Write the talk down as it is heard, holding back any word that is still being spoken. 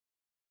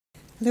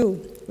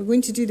Hello, we're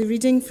going to do the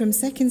reading from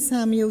 2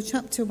 Samuel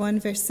chapter 1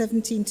 verse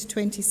 17 to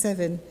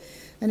 27,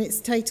 and it's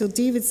titled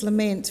David's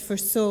Lament for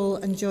Saul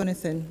and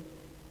Jonathan.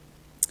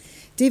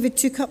 David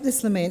took up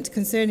this lament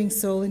concerning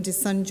Saul and his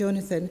son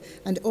Jonathan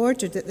and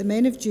ordered that the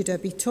men of Judah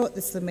be taught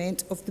this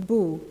lament of the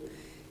bow.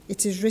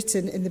 It is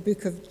written in the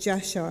book of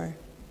Jashar.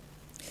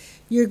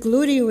 Your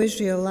glory, O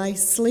Israel,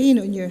 lies slain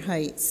on your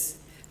heights.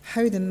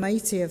 How the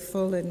mighty have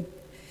fallen.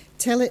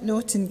 Tell it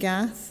not in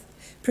Gath.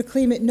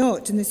 Proclaim it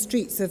not in the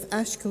streets of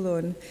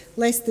Ashkelon,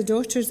 lest the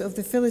daughters of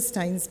the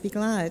Philistines be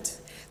glad,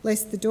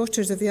 lest the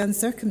daughters of the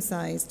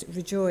uncircumcised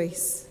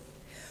rejoice.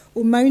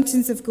 O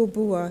mountains of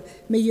Gilboa,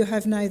 may you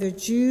have neither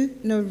dew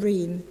nor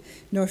rain,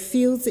 nor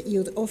fields that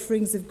yield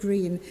offerings of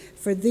grain,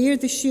 for there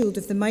the shield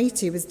of the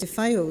mighty was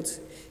defiled,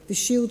 the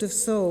shield of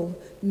Saul,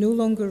 no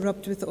longer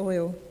rubbed with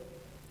oil.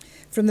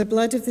 From the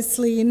blood of the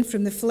slain,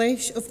 from the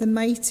flesh of the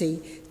mighty,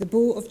 the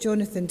bow of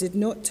Jonathan did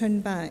not turn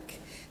back.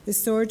 The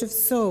sword of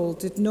Saul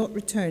did not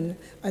return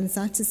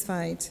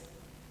unsatisfied.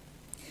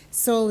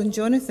 Saul and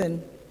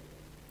Jonathan,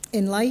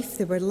 in life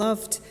they were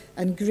loved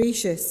and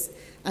gracious,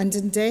 and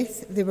in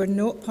death they were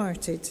not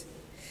parted.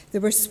 They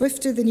were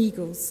swifter than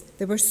eagles,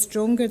 they were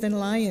stronger than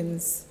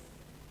lions.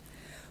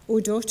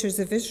 O daughters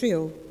of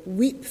Israel,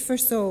 weep for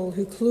Saul,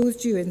 who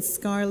clothed you in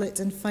scarlet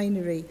and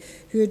finery,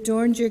 who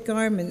adorned your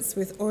garments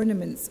with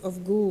ornaments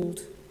of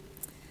gold.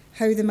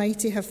 How the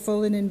mighty have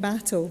fallen in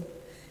battle.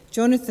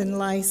 Jonathan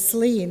lies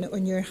slain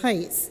on your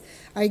heights.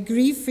 I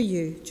grieve for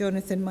you,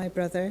 Jonathan, my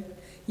brother.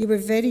 You were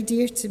very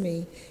dear to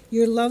me.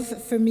 Your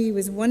love for me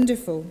was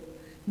wonderful,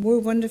 more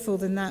wonderful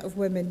than that of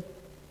women.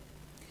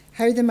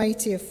 How the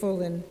mighty have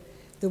fallen.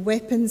 The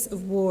weapons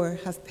of war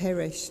have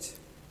perished.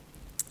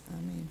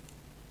 Amen.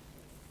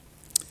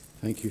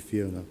 Thank you,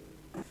 Fiona.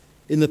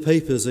 In the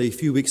papers a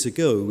few weeks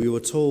ago, we were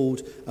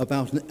told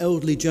about an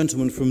elderly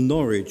gentleman from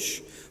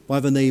Norwich by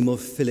the name of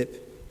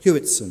Philip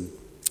Hewitson.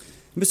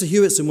 Mr.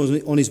 Hewitson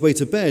was on his way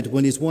to bed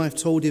when his wife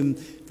told him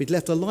he'd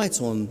left a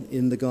light on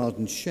in the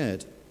garden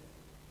shed.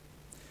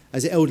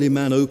 As the elderly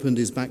man opened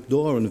his back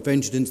door and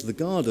ventured into the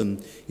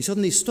garden, he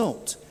suddenly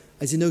stopped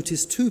as he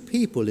noticed two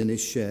people in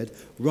his shed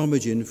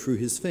rummaging through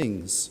his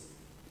things.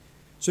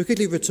 So he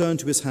quickly returned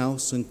to his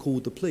house and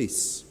called the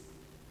police.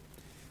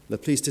 The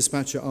police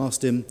dispatcher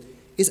asked him,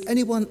 "Is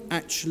anyone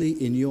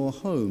actually in your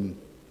home?"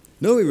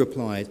 "No," he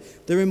replied,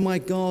 "they're in my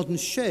garden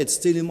shed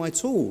stealing my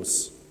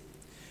tools."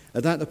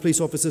 At that, the police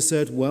officer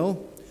said,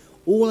 "Well,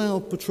 all our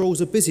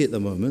patrols are busy at the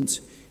moment.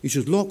 You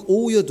should lock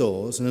all your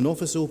doors and an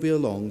officer will be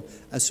along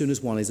as soon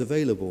as one is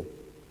available."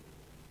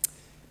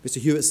 Mr.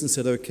 Hewitson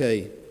said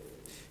okay.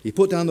 He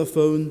put down the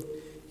phone.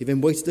 He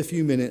then waited a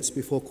few minutes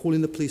before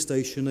calling the police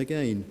station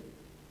again.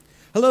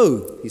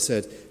 "Hello," he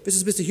said. "This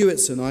is Mr.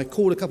 Hewitson. I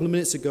called a couple of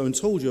minutes ago and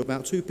told you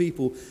about two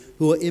people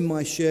who are in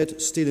my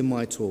shed stealing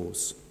my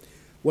tools.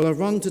 Well, I've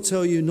rung to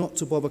tell you not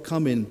to bother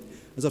coming,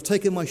 as I've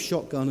taken my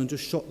shotgun and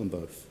just shot them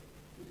both."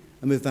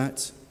 And with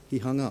that, he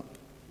hung up.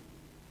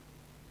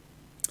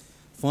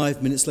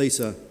 5 minutes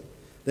later,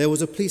 there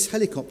was a police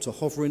helicopter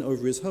hovering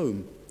over his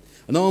home,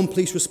 an armed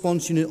police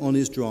response unit on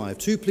his drive,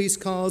 2 police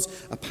cars,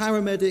 a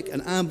paramedic,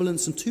 an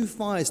ambulance, and 2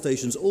 fire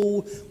stations,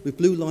 all with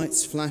blue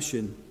lights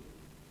flashing.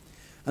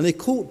 And they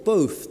caught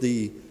both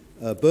the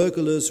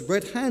burglars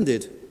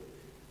red-handed.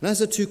 And as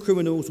the 2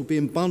 criminals were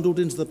being bundled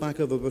into the back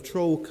of a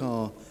patrol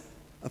car,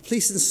 a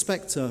police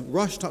inspector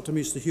rushed up to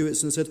Mr.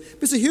 Hewitson and said,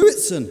 Mr.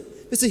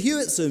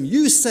 Hewitson,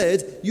 you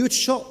said you had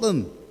shot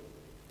them."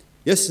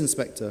 "Yes,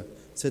 Inspector,"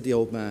 said the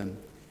old man.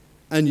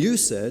 "And you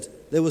said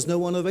there was no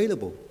one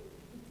available."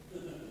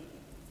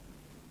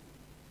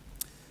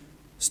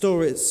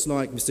 Stories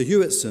like Mr.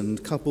 Hewitson,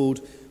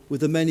 coupled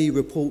with the many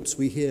reports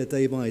we hear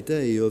day by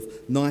day of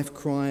knife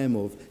crime,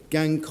 of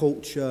gang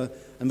culture,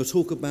 and the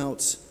talk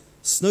about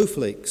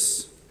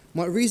snowflakes,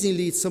 might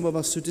reasonably lead some of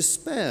us to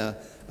despair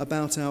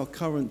about our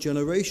current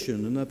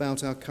generation and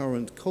about our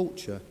current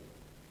culture.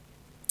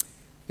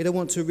 Yet I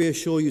want to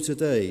reassure you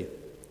today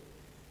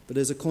that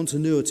there's a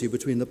continuity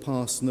between the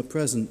past and the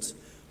present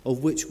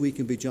of which we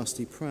can be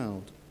justly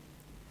proud.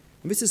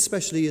 And this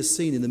especially is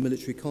seen in the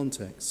military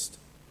context.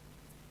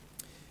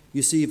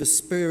 You see, the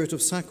spirit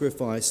of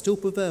sacrifice still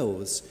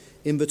prevails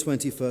in the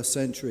 21st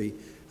century,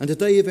 and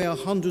today there are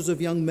hundreds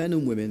of young men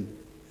and women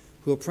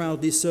who are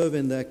proudly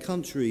serving their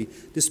country,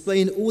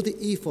 displaying all the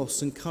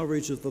ethos and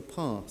courage of the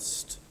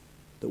past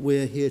that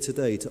we're here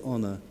today to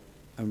honour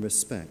and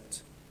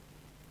respect.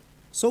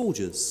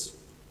 Soldiers,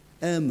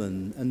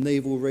 airmen and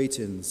naval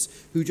ratings,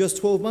 who just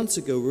 12 months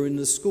ago were in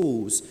the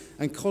schools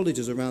and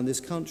colleges around this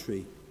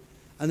country,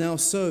 are now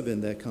serving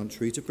their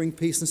country to bring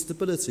peace and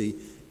stability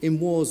in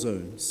war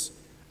zones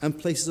and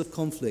places of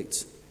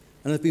conflict,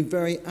 and have been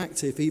very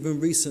active even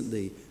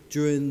recently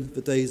during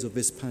the days of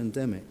this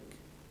pandemic.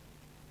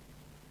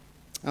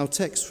 Our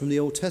text from the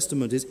Old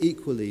Testament is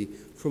equally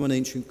from an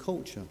ancient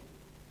culture.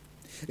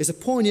 It's a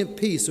poignant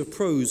piece of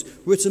prose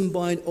written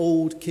by an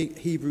old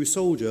Hebrew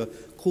soldier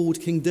called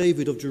King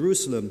David of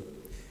Jerusalem.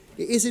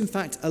 It is in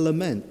fact a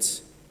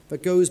lament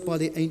that goes by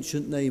the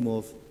ancient name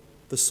of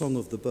the Song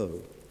of the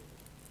Bow.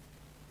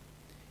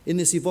 In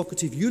this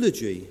evocative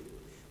eulogy,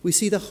 we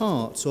see the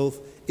heart of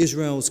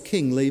Israel's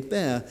king laid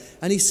bare,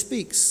 and he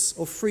speaks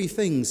of three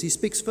things. He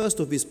speaks first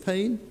of his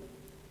pain,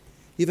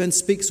 he then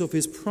speaks of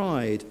his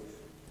pride,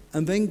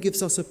 and then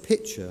gives us a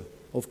picture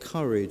of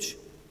courage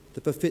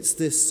that befits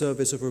this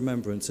service of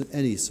remembrance and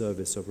any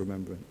service of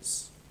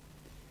remembrance.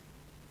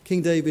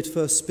 King David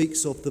first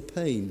speaks of the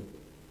pain.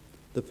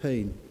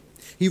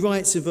 He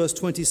writes in verse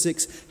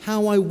 26,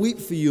 "How I weep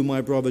for you,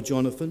 my brother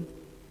Jonathan.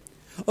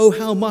 Oh,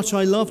 how much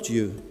I loved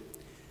you,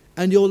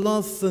 and your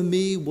love for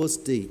me was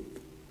deep."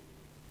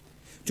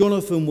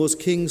 Jonathan was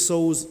King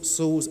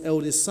Saul's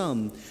eldest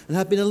son and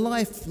had been a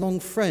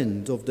lifelong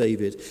friend of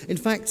David. In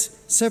fact,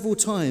 several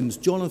times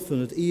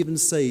Jonathan had even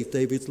saved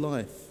David's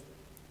life.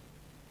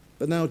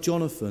 But now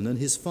Jonathan and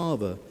his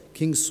father,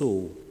 King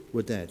Saul,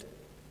 were dead.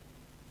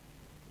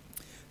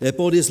 Their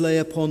bodies lay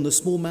upon the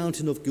small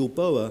mountain of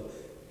Gilboa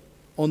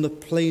on the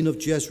plain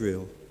of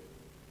Jezreel.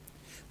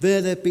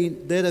 There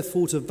they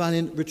fought a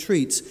valiant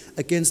retreat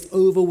against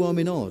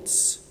overwhelming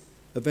odds,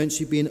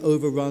 eventually being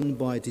overrun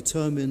by a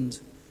determined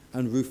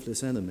and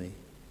ruthless enemy.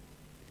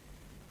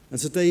 And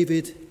so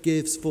David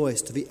gives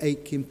voice to the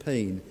aching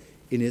pain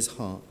in his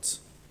heart.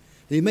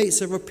 And he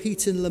makes a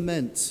repeating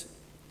lament.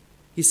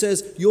 He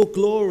says, "Your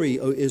glory,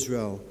 O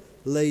Israel,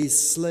 lays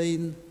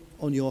slain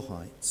on your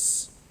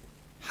heights.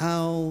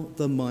 How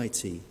the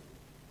mighty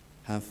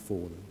have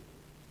fallen.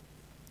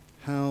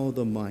 How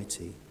the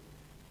mighty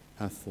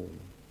have fallen."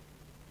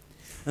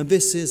 And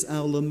this is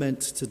our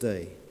lament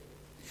today.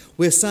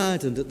 We're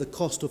saddened at the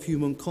cost of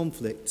human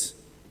conflict.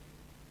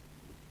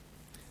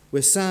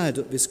 We're sad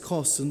at this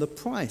cost and the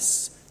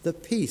price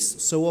that peace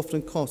so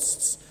often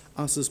costs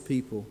us as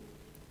people.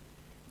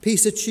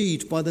 Peace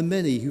achieved by the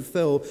many who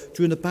fell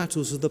during the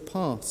battles of the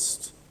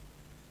past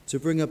to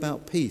bring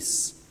about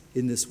peace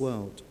in this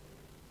world.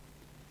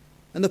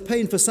 And the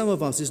pain for some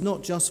of us is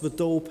not just the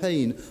dull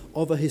pain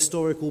of a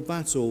historical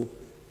battle,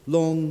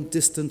 long,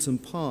 distant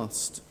and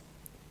past.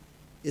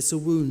 It's a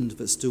wound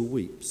that still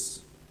weeps,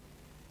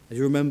 as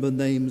you remember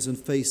names and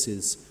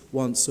faces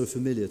once so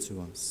familiar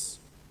to us.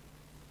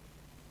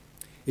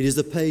 It is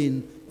the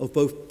pain of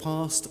both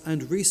past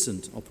and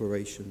recent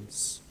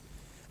operations.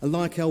 And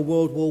like our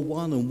World War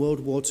I and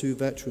World War II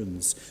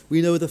veterans,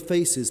 we know the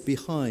faces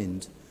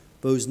behind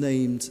those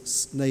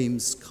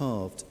names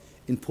carved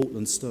in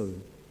Portland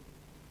stone.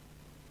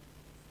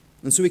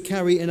 And so we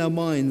carry in our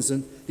minds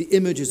and the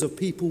images of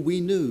people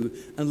we knew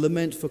and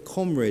lament for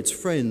comrades,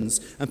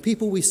 friends, and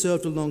people we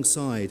served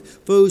alongside,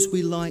 those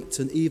we liked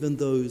and even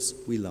those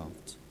we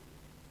loved.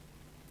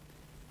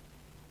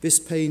 This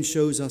pain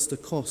shows us the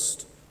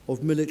cost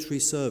of military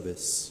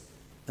service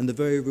and the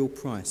very real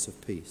price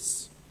of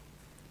peace.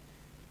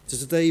 So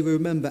today we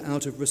remember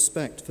out of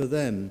respect for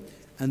them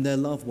and their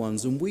loved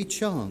ones, and we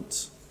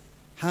chant,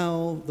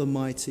 "How the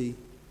mighty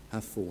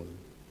have fallen."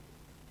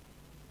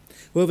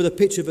 However, the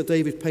picture that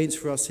David paints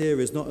for us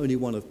here is not only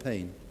one of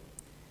pain,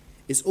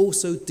 it's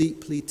also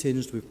deeply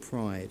tinged with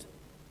pride.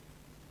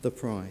 The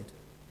pride.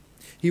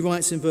 He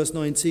writes in verse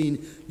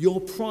 19,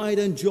 "Your pride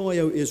and joy,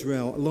 O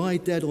Israel, lie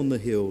dead on the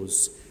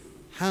hills.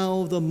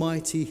 How the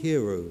mighty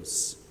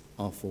heroes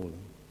are fallen."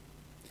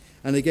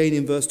 And again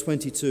in verse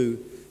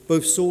 22,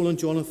 both Saul and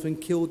Jonathan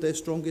killed their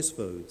strongest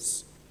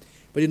foes,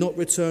 but did not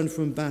return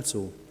from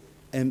battle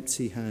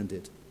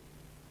empty-handed.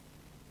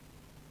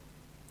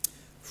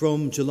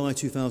 From July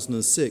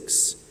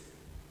 2006,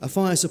 a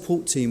fire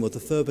support team of the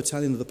 3rd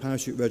Battalion of the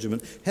Parachute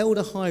Regiment held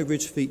a high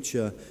ridge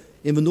feature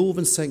in the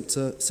northern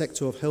sector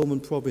of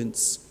Helmand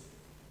Province,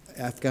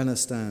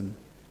 Afghanistan,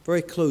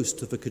 very close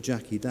to the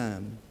Kajaki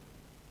Dam.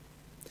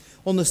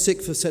 On the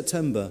 6th of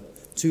September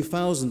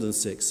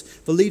 2006,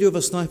 the leader of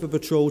a sniper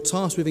patrol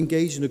tasked with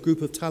engaging a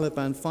group of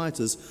Taliban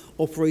fighters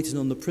operating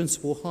on the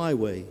principal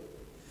highway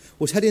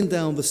was heading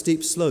down the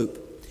steep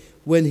slope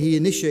when he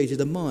initiated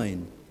a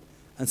mine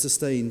and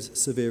sustained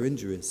severe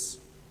injuries.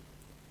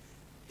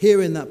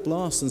 Hearing that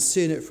blast and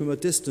seeing it from a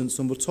distance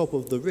on the top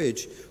of the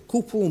ridge,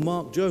 Corporal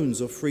Mark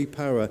Jones of Free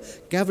Para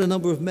gathered a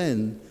number of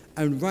men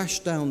and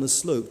rushed down the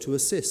slope to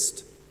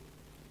assist.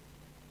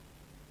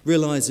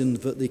 Realizing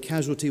that the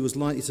casualty was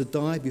likely to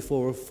die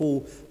before a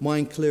full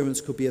mine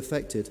clearance could be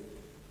effected,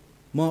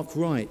 Mark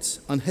Wright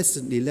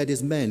unhesitantly led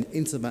his men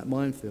into that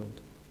minefield.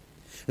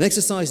 And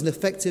exercising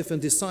effective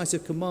and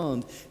decisive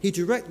command, he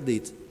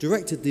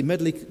directed the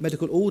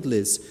medical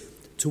orderlies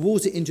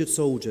towards the injured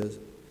soldiers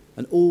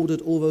and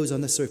ordered all those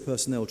unnecessary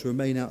personnel to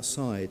remain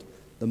outside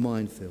the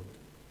minefield.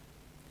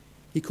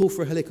 He called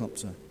for a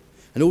helicopter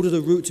and ordered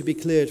a route to be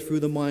cleared through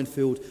the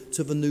minefield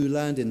to the new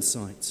landing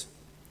site.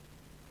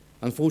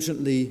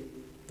 Unfortunately,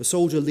 the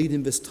soldier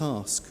leading this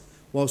task,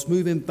 whilst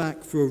moving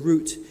back through a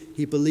route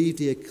he believed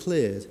he had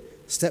cleared,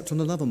 stepped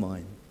on another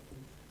mine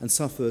and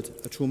suffered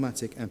a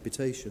traumatic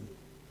amputation.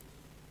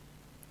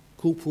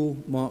 Corporal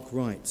Mark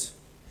Wright,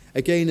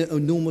 again at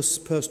enormous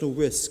personal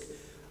risk,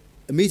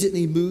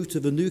 immediately moved to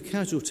the new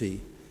casualty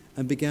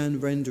and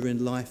began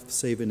rendering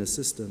life-saving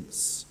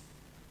assistance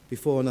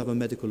before another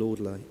medical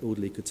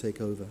orderly could take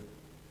over.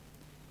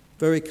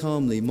 Very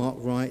calmly, Mark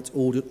Wright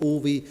ordered all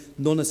the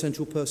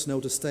non-essential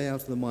personnel to stay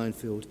out of the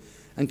minefield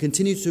and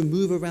continued to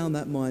move around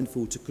that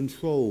minefield to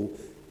control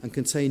and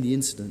contain the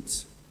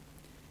incident.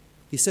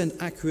 He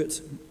sent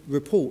accurate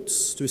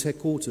reports to his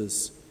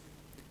headquarters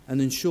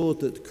and ensured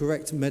that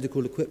correct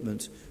medical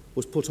equipment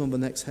was put on the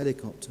next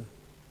helicopter.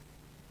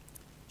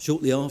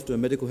 Shortly after, a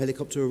medical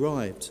helicopter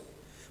arrived,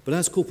 but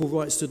as Corporal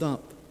Wright stood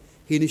up,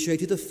 he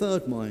initiated a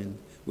third mine,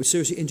 which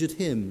seriously injured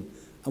him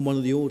and one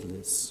of the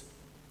orderlies.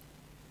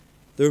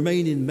 The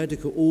remaining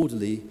medical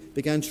orderly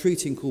began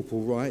treating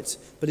Corporal Wright,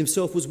 but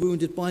himself was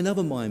wounded by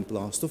another mine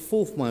blast, a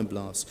fourth mine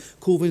blast,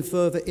 causing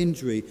further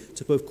injury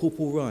to both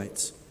Corporal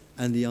Wright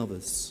and the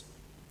others.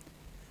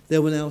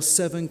 There were now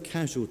 7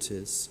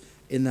 casualties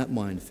in that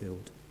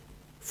minefield.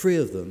 3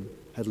 of them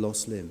had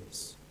lost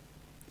limbs.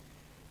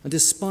 And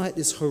despite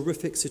this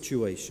horrific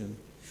situation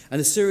and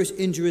the serious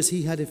injuries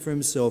he had for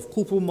himself,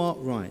 Corporal Mark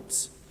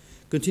Wright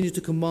continued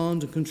to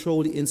command and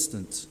control the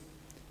incident.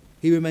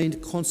 He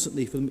remained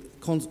constantly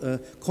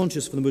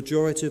conscious for the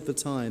majority of the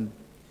time.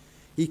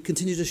 He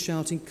continued to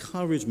shout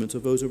encouragement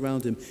of those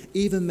around him,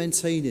 even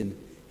maintaining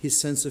his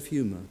sense of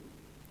humour.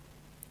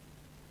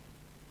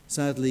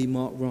 Sadly,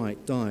 Mark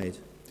Wright died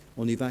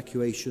on the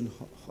evacuation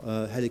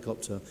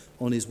helicopter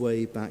on his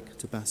way back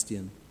to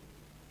Bastion.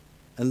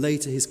 And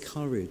later his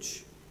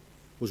courage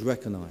was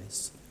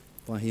recognised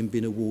by him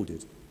being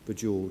awarded the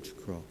George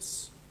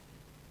Cross.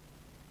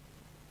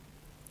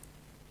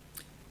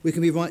 We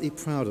can be rightly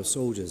proud of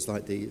soldiers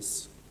like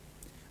these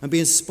and be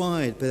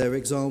inspired by their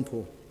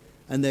example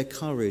and their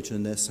courage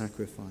and their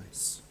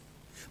sacrifice.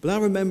 But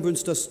our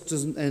remembrance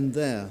doesn't end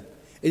there.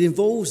 It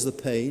involves the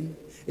pain,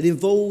 it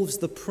involves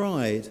the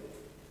pride,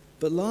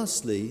 but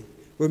lastly,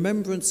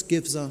 remembrance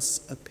gives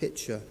us a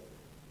picture,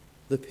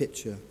 the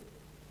picture.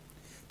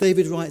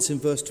 David writes in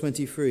verse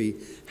 23,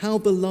 "How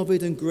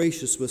beloved and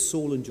gracious were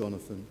Saul and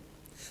Jonathan.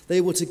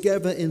 They were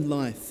together in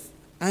life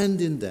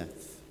and in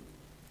death.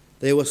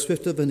 They were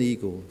swifter than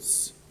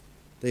eagles.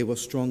 They were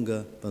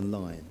stronger than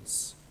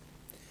lions."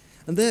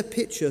 And their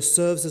picture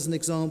serves as an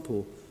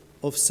example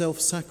of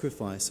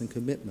self-sacrifice and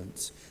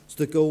commitment to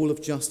the goal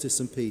of justice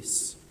and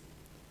peace.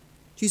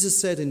 Jesus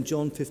said in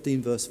John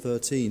 15, verse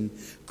 13,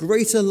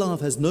 "Greater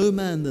love has no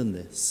man than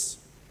this,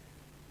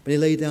 but he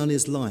laid down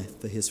his life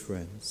for his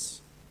friends."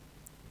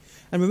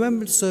 And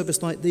remembrance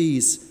service like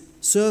these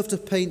serve to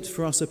paint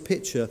for us a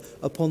picture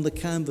upon the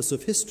canvas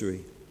of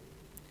history.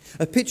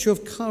 A picture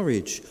of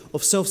courage,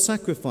 of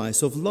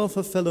self-sacrifice, of love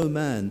for fellow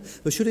man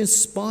that should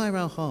inspire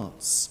our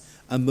hearts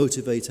and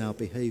motivate our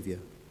behaviour.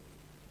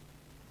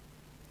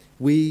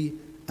 We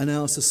and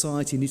our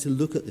society need to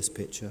look at this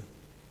picture.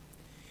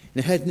 In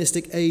a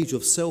hedonistic age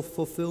of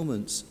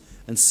self-fulfillment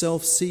and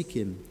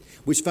self-seeking,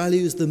 which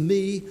values the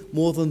me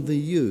more than the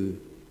you,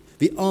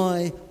 the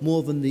I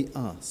more than the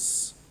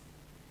us,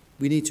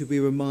 we need to be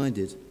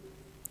reminded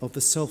of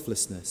the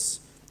selflessness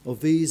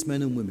of these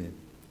men and women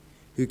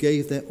who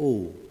gave their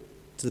all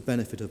to the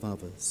benefit of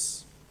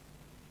others.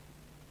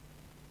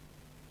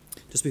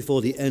 Just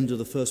before the end of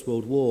the First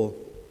World War,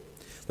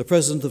 the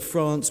President of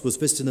France was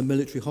visiting a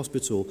military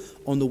hospital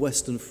on the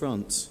Western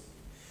Front,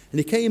 and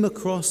he came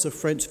across a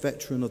French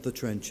veteran of the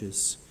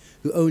trenches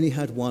who only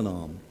had one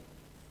arm.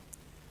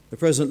 The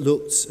President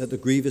looked at the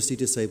grievously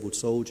disabled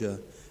soldier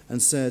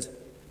and said,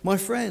 "My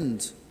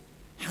friend,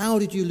 how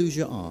did you lose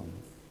your arm?"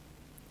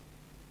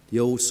 The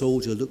old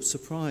soldier looked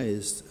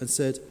surprised and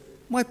said,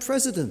 "My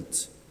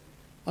President,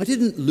 I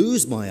didn't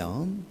lose my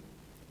arm.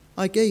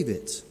 I gave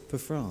it for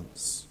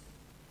France."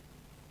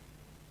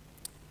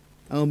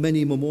 Our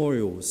many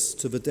memorials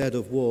to the dead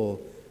of war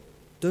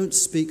don't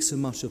speak so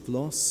much of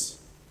loss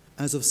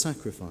as of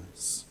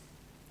sacrifice.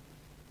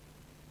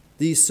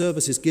 These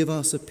services give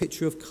us a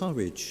picture of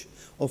courage,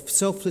 of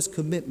selfless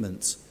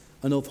commitment,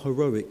 and of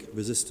heroic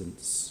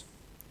resistance.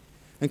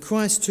 And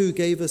Christ too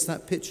gave us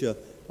that picture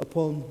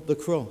upon the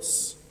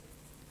cross,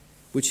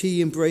 which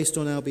he embraced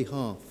on our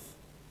behalf.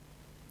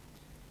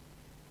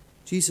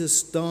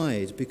 Jesus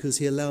died because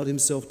he allowed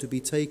himself to be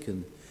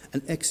taken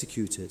and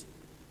executed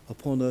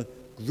upon a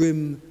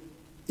grim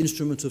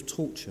instrument of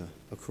torture,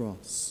 a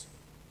cross.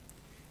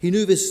 He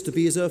knew this to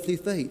be his earthly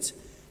fate.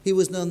 He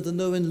was under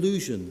no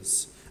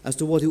illusions as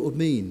to what it would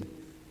mean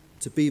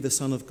to be the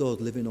Son of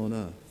God living on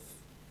earth.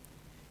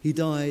 He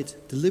died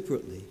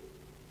deliberately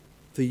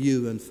for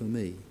you and for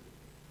me.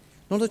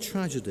 Not a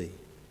tragedy,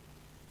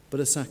 but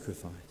a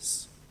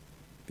sacrifice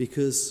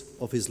because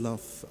of his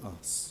love for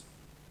us.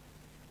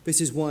 This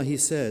is why he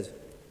said,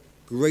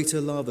 "Greater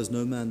love has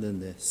no man than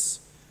this,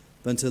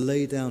 than to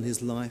lay down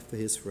his life for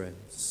his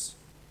friends.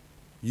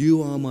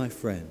 You are my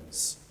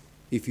friends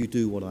if you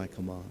do what I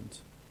command."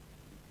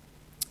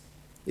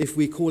 If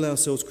we call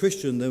ourselves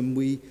Christian, then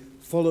we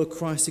follow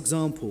Christ's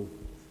example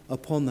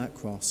upon that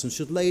cross and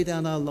should lay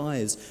down our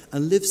lives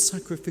and live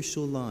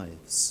sacrificial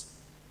lives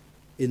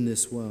in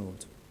this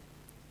world.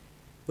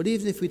 But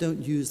even if we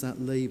don't use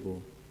that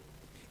label,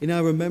 in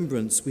our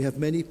remembrance we have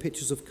many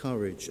pictures of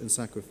courage and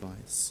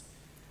sacrifice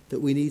that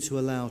we need to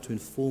allow to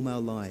inform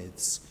our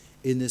lives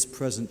in this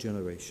present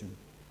generation.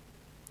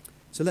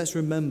 So let's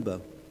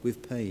remember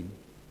with pain.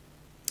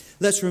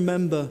 Let's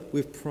remember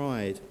with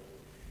pride.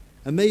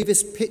 And may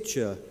this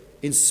picture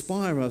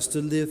inspire us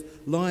to live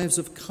lives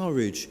of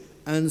courage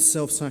and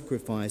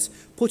self-sacrifice,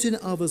 putting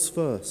others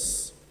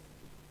first,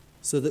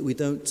 so that we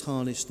don't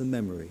tarnish the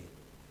memory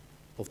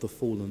of the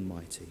fallen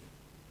mighty.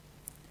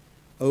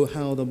 Oh,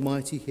 how the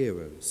mighty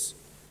heroes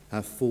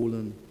have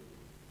fallen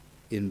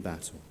in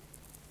battle.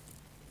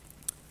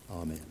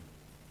 Amen.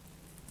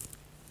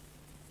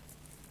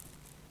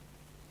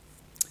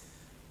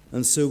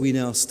 And so we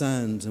now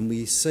stand and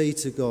we say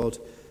to God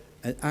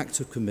an act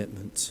of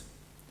commitment.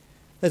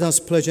 Let us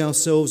pledge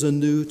ourselves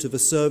anew to the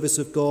service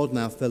of God and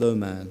our fellow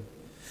man,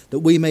 that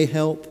we may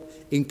help,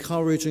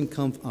 encourage and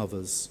comfort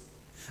others,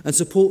 and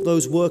support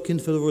those working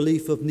for the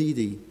relief of the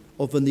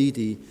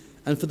needy,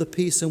 and for the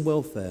peace and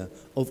welfare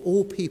of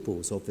all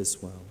peoples of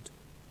this world.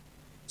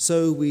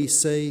 So we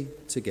say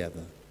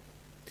together,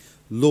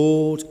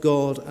 Lord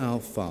God our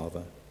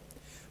Father,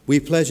 we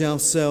pledge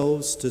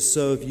ourselves to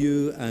serve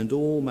you and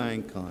all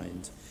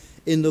mankind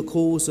in the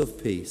cause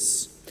of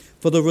peace,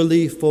 for the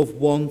relief of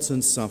want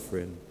and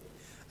suffering,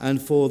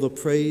 and for the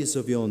praise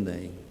of your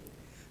name.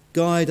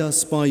 Guide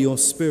us by your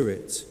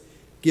Spirit,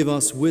 give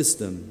us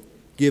wisdom,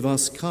 give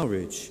us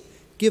courage,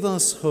 give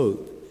us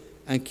hope,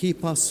 and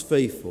keep us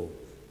faithful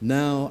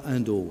now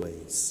and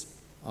always.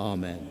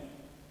 Amen.